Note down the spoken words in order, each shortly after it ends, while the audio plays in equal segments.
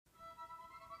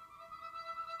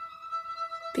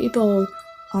People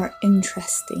are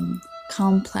interesting,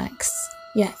 complex,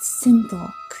 yet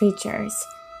simple creatures.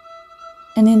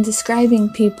 And in describing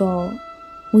people,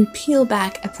 we peel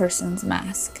back a person's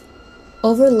mask,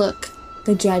 overlook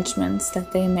the judgments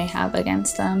that they may have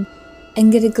against them,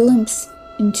 and get a glimpse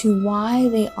into why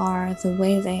they are the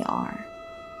way they are.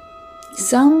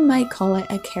 Some might call it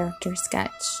a character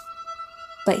sketch,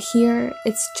 but here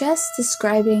it's just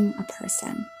describing a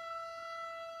person.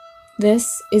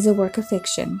 This is a work of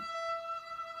fiction,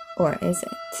 or is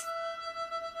it?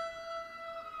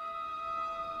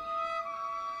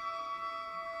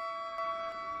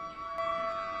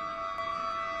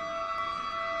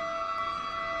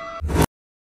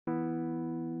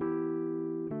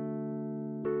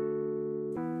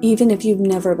 Even if you've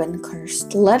never been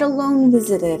cursed, let alone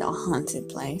visited a haunted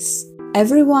place,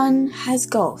 everyone has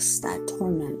ghosts that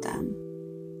torment them,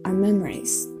 our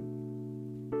memories.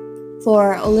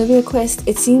 For Olivia Quist,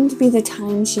 it seemed to be the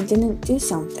time she didn't do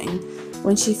something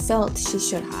when she felt she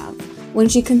should have, when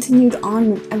she continued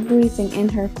on when everything in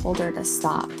her told her to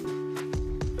stop.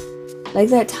 Like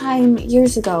that time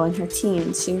years ago in her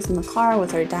teens, she was in the car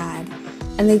with her dad,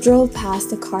 and they drove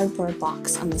past a cardboard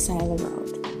box on the side of the road.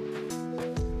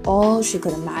 All she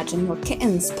could imagine were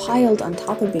kittens piled on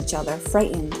top of each other,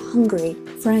 frightened, hungry,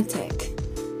 frantic.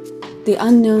 The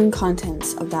unknown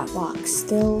contents of that box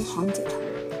still haunted her.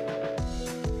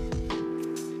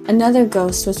 Another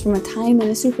ghost was from a time in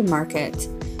a supermarket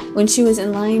when she was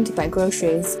in line to buy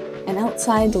groceries, and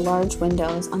outside the large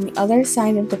windows on the other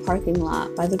side of the parking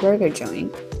lot by the burger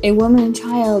joint, a woman and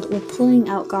child were pulling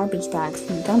out garbage bags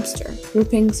from the dumpster,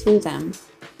 ripping through them.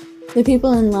 The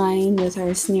people in line with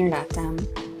her sneered at them.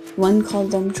 One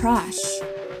called them trash.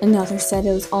 Another said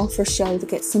it was all for show to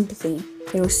get sympathy.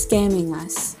 They were scamming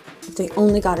us if they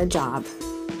only got a job.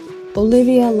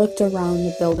 Olivia looked around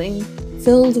the building,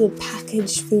 filled with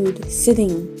packaged food,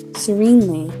 sitting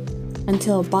serenely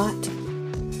until bought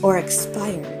or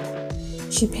expired.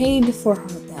 She paid for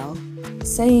her bill,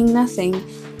 saying nothing,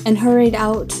 and hurried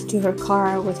out to her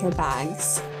car with her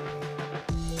bags.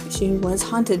 She was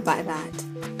haunted by that.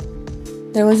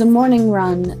 There was a morning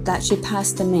run that she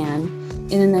passed a man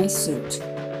in a nice suit,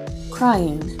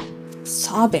 crying,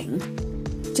 sobbing,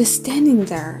 just standing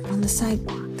there on the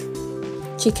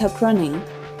sidewalk. She kept running,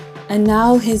 and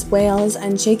now his wails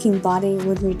and shaking body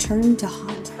would return to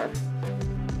haunt her.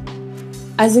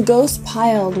 As the ghosts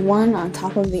piled one on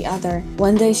top of the other,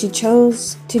 one day she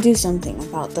chose to do something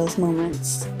about those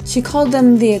moments. She called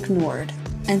them the ignored,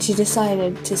 and she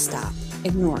decided to stop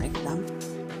ignoring them.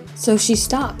 So she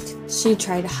stopped. She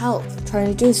tried to help, tried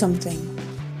to do something.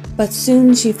 But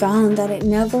soon she found that it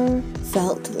never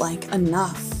felt like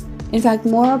enough. In fact,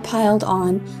 more piled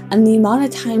on, and the amount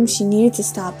of time she needed to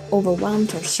stop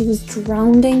overwhelmed her. She was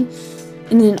drowning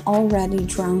in an already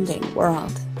drowning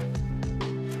world.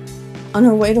 On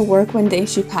her way to work one day,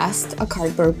 she passed a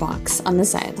cardboard box on the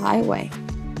side of the highway.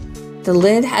 The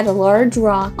lid had a large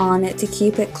rock on it to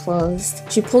keep it closed.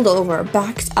 She pulled over,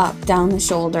 backed up down the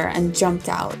shoulder, and jumped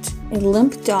out. A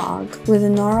limp dog with a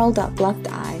gnarled up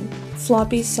left eye,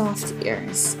 floppy soft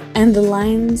ears, and the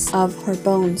lines of her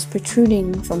bones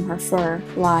protruding from her fur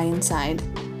lie inside.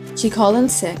 She called in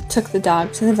sick, took the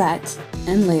dog to the vet,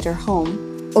 and later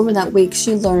home. Over that week,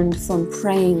 she learned from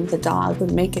praying the dog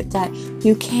would make it that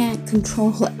you can't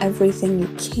control everything, you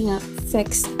can't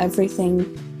fix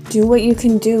everything. Do what you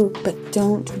can do, but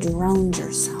don't drown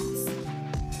yourself.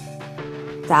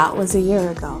 That was a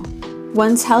year ago.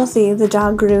 Once healthy, the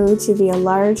dog grew to be a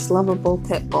large, lovable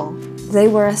pit bull. They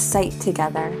were a sight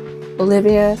together.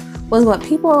 Olivia was what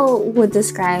people would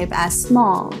describe as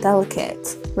small,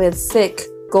 delicate, with thick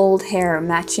gold hair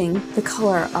matching the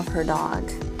color of her dog.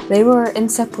 They were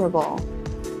inseparable.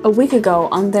 A week ago,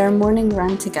 on their morning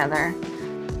run together,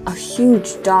 a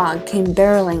huge dog came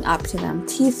barreling up to them,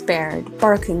 teeth bared,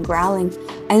 barking, growling,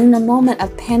 and in a moment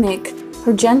of panic,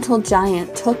 her gentle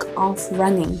giant took off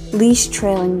running, leash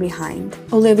trailing behind.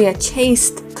 Olivia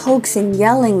chased, coaxing,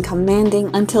 yelling,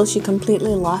 commanding, until she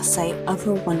completely lost sight of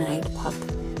her one-eyed pup.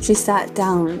 She sat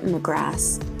down in the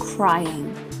grass,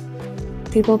 crying.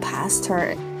 People passed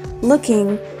her,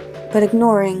 looking, but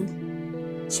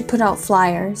ignoring. She put out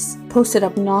flyers, posted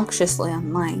obnoxiously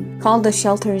online, called the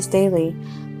shelters daily,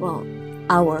 well,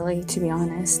 hourly to be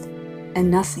honest, and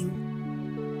nothing.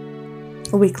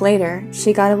 A week later,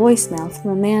 she got a voicemail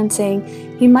from a man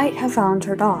saying he might have found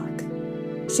her dog.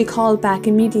 She called back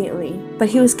immediately, but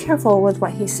he was careful with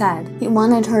what he said. He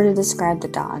wanted her to describe the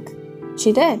dog.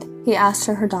 She did. He asked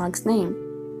her dog's name.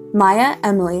 Maya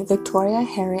Emily Victoria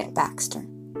Harriet Baxter.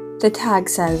 The tag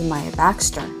says Maya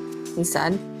Baxter, he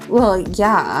said. Well,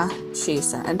 yeah, she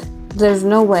said. There's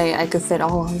no way I could fit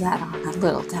all of that on that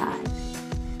little tag.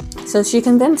 So she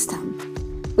convinced him,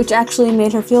 which actually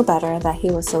made her feel better that he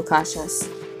was so cautious.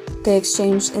 They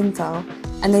exchanged info,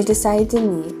 and they decided to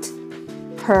meet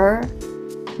her,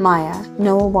 Maya,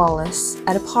 Noah Wallace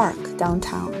at a park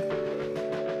downtown.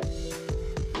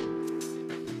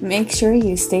 Make sure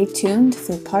you stay tuned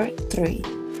for part 3.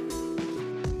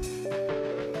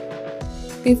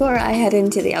 Before I head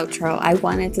into the outro, I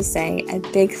wanted to say a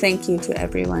big thank you to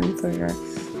everyone for your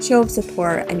show of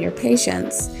support and your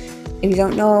patience. If you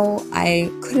don't know,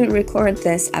 I couldn't record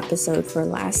this episode for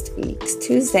last week's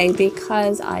Tuesday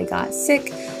because I got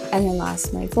sick and I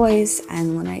lost my voice,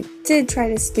 and when I did try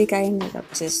to speak, I ended up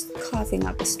just coughing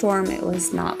up a storm. It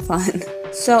was not fun.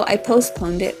 So I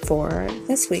postponed it for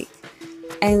this week.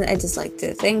 And I'd just like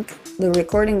to thank the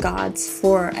recording gods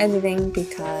for editing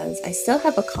because I still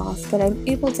have a cough, but I'm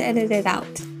able to edit it out.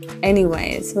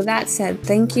 Anyways, with that said,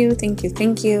 thank you.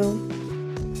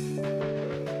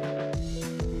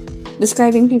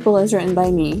 Describing People is written by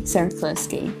me, Sarah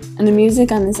Kliski, and the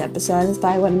music on this episode is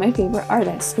by one of my favorite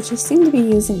artists, which I seem to be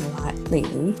using a lot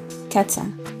lately,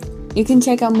 Ketsa. You can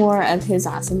check out more of his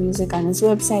awesome music on his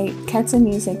website,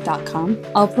 ketsamusic.com.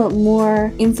 I'll put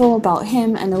more info about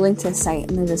him and a link to his site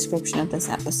in the description of this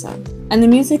episode. And the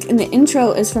music in the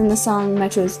intro is from the song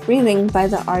Metro's Breathing by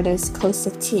the artist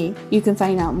Kosta T. You can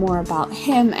find out more about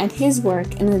him and his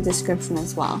work in the description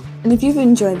as well. And if you've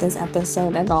enjoyed this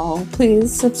episode at all,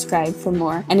 please subscribe for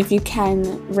more. And if you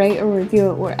can, rate or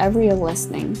review it wherever you're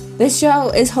listening. This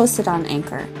show is hosted on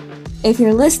Anchor. If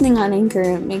you're listening on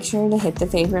Anchor, make sure to hit the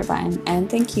favorite button, and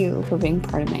thank you for being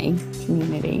part of my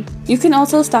community. You can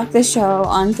also stalk the show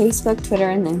on Facebook,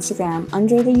 Twitter, and Instagram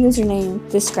under the username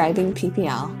Describing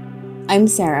PPL. I'm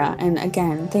Sarah, and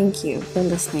again, thank you for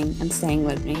listening and staying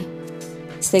with me.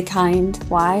 Stay kind,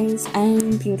 wise,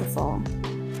 and beautiful.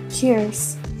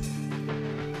 Cheers!